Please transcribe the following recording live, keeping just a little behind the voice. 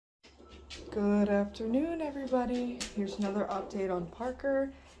Good afternoon, everybody. Here's another update on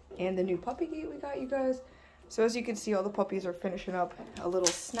Parker and the new puppy gate we got, you guys. So as you can see, all the puppies are finishing up a little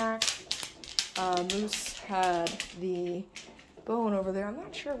snack. Moose had the bone over there. I'm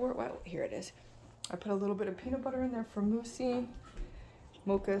not sure where, well, here it is. I put a little bit of peanut butter in there for Moosey.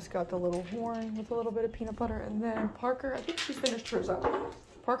 Mocha's got the little horn with a little bit of peanut butter. And then Parker, I think she's finished hers up.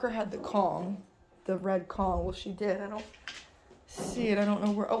 Parker had the Kong, the red Kong. Well, she did. I don't see it. I don't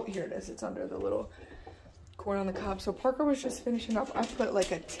know where. Oh, here it is. It's under the little corn on the cob. So Parker was just finishing up. I put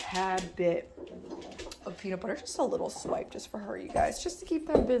like a tad bit of peanut butter, just a little swipe just for her, you guys, just to keep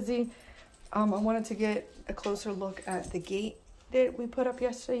them busy. I wanted to get a closer look at the gate that we put up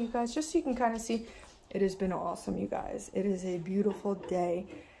yesterday, you guys, just so you can kind of see. It has been awesome, you guys. It is a beautiful day.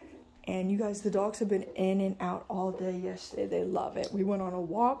 And you guys, the dogs have been in and out all day yesterday. They love it. We went on a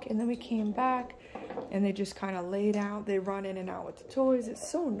walk and then we came back and they just kind of laid out. They run in and out with the toys. It's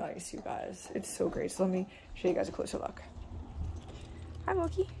so nice, you guys. It's so great. So let me show you guys a closer look. Hi,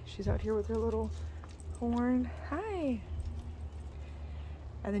 Moki. She's out here with her little horn. Hi.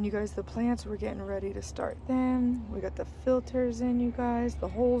 And then you guys, the plants, we're getting ready to start them. We got the filters in, you guys. The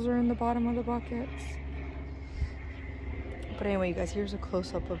holes are in the bottom of the buckets. But anyway, you guys, here's a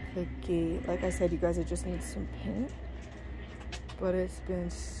close-up of the gate. Like I said, you guys, it just needs some paint. But it's been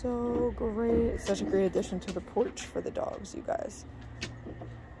so great. It's such a great addition to the porch for the dogs, you guys.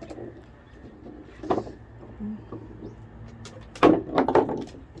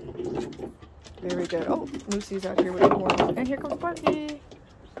 Very good. Oh, Lucy's out here with the horn. And here comes Sparky.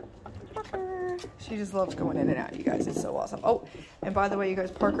 Parker. She just loves going in and out, you guys. It's so awesome. Oh, and by the way, you guys,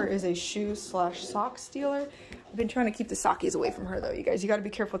 Parker is a shoe/sock stealer. I've been trying to keep the sockies away from her, though, you guys. You got to be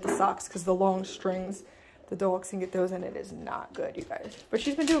careful with the socks because the long strings, the dogs can get those, and it is not good, you guys. But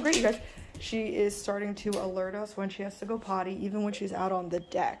she's been doing great, you guys. She is starting to alert us when she has to go potty, even when she's out on the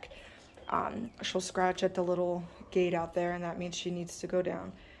deck. She'll scratch at the little gate out there, and that means she needs to go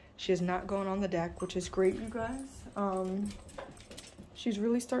down. She is not going on the deck, which is great, you guys. She's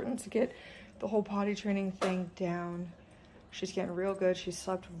really starting to get the whole potty training thing down. She's getting real good. She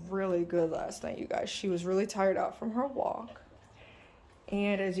slept really good last night, you guys. She was really tired out from her walk.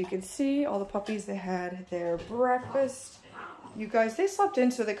 And as you can see, all the puppies, they had their breakfast. You guys, they slept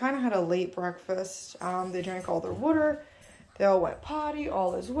in, so they kind of had a late breakfast. They drank all their water. They all went potty,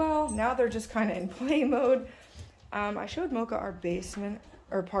 all is well. Now they're just kind of in play mode. I showed Mocha our basement,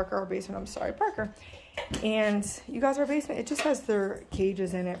 or Parker our basement, I'm sorry, Parker. And you guys, our basement, it just has their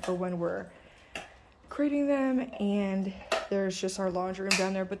cages in it for when we're crating them, and there's just our laundry room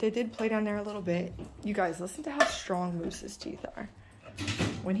down there, but they did play down there a little bit. You guys, listen to how strong Moose's teeth are.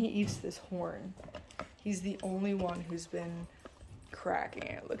 When he eats this horn, he's the only one who's been cracking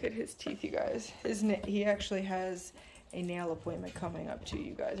it. Look at his teeth, you guys. He actually has a nail appointment coming up too,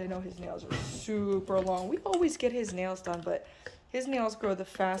 you guys. I know his nails are super long. We always get his nails done, but his nails grow the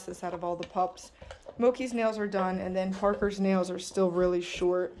fastest out of all the pups. Moki's nails are done, and then Parker's nails are still really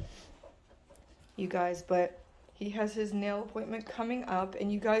short, you guys, but he has his nail appointment coming up,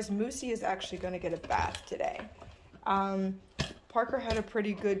 and you guys, Moosey is actually going to get a bath today. Parker had a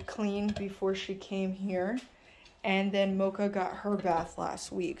pretty good clean before she came here, and then Mocha got her bath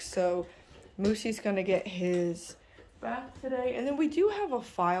last week, so Moosey's going to get his bath today. And then we do have a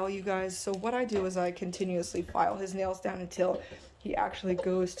file, you guys, so what I do is I continuously file his nails down until he actually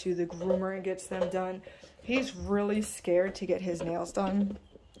goes to the groomer and gets them done. He's really scared to get his nails done.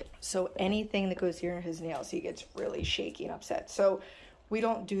 So anything that goes here in his nails, he gets really shaky and upset. So we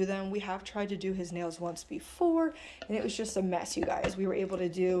don't do them. We have tried to do his nails once before, and it was just a mess, you guys. We were able to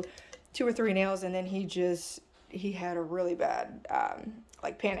do 2 or 3 nails, and then he had a really bad,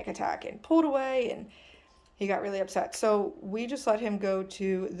 like, panic attack and pulled away, and he got really upset. So we just let him go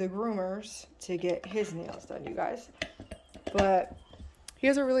to the groomers to get his nails done, you guys. But he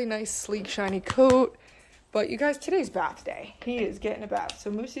has a really nice, sleek, shiny coat. But you guys, today's bath day. He is getting a bath. So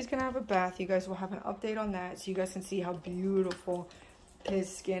Moosey's going to have a bath. You guys will have an update on that so you guys can see how beautiful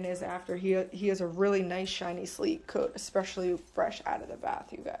his skin is after. He has a really nice, shiny, sleek coat, especially fresh out of the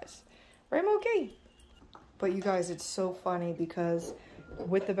bath, you guys. Right, Moki? But you guys, it's so funny because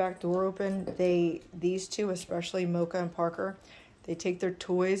with the back door open, these two, especially Mocha and Parker, they take their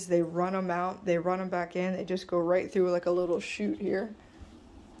toys, they run them out, they run them back in, they just go right through like a little chute here.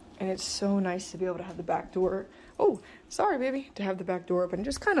 And it's so nice to be able to have the back door, oh, sorry baby, to have the back door open and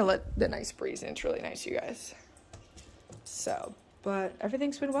just kind of let the nice breeze in. It's really nice, you guys. So, but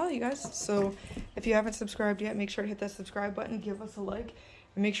everything's been well, you guys. So if you haven't subscribed yet, make sure to hit that subscribe button, give us a like,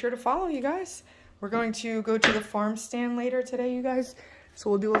 and make sure to follow, you guys. We're going to go to the farm stand later today, you guys.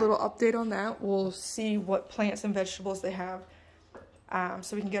 So we'll do a little update on that. We'll see what plants and vegetables they have.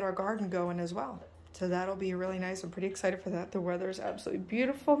 so we can get our garden going as well. So that'll be really nice. I'm pretty excited for that. The weather is absolutely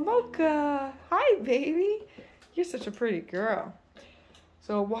beautiful. Mocha, hi baby. You're such a pretty girl.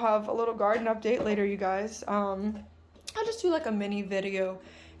 So we'll have a little garden update later, you guys. I'll just do like a mini video.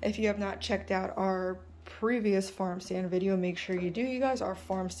 If you have not checked out our previous farm stand video, make sure you do, you guys. Our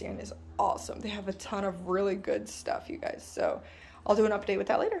farm stand is awesome. They have a ton of really good stuff, you guys. So I'll do an update with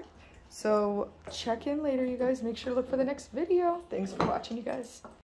that later. So check in later, you guys. Make sure to look for the next video. Thanks for watching, you guys.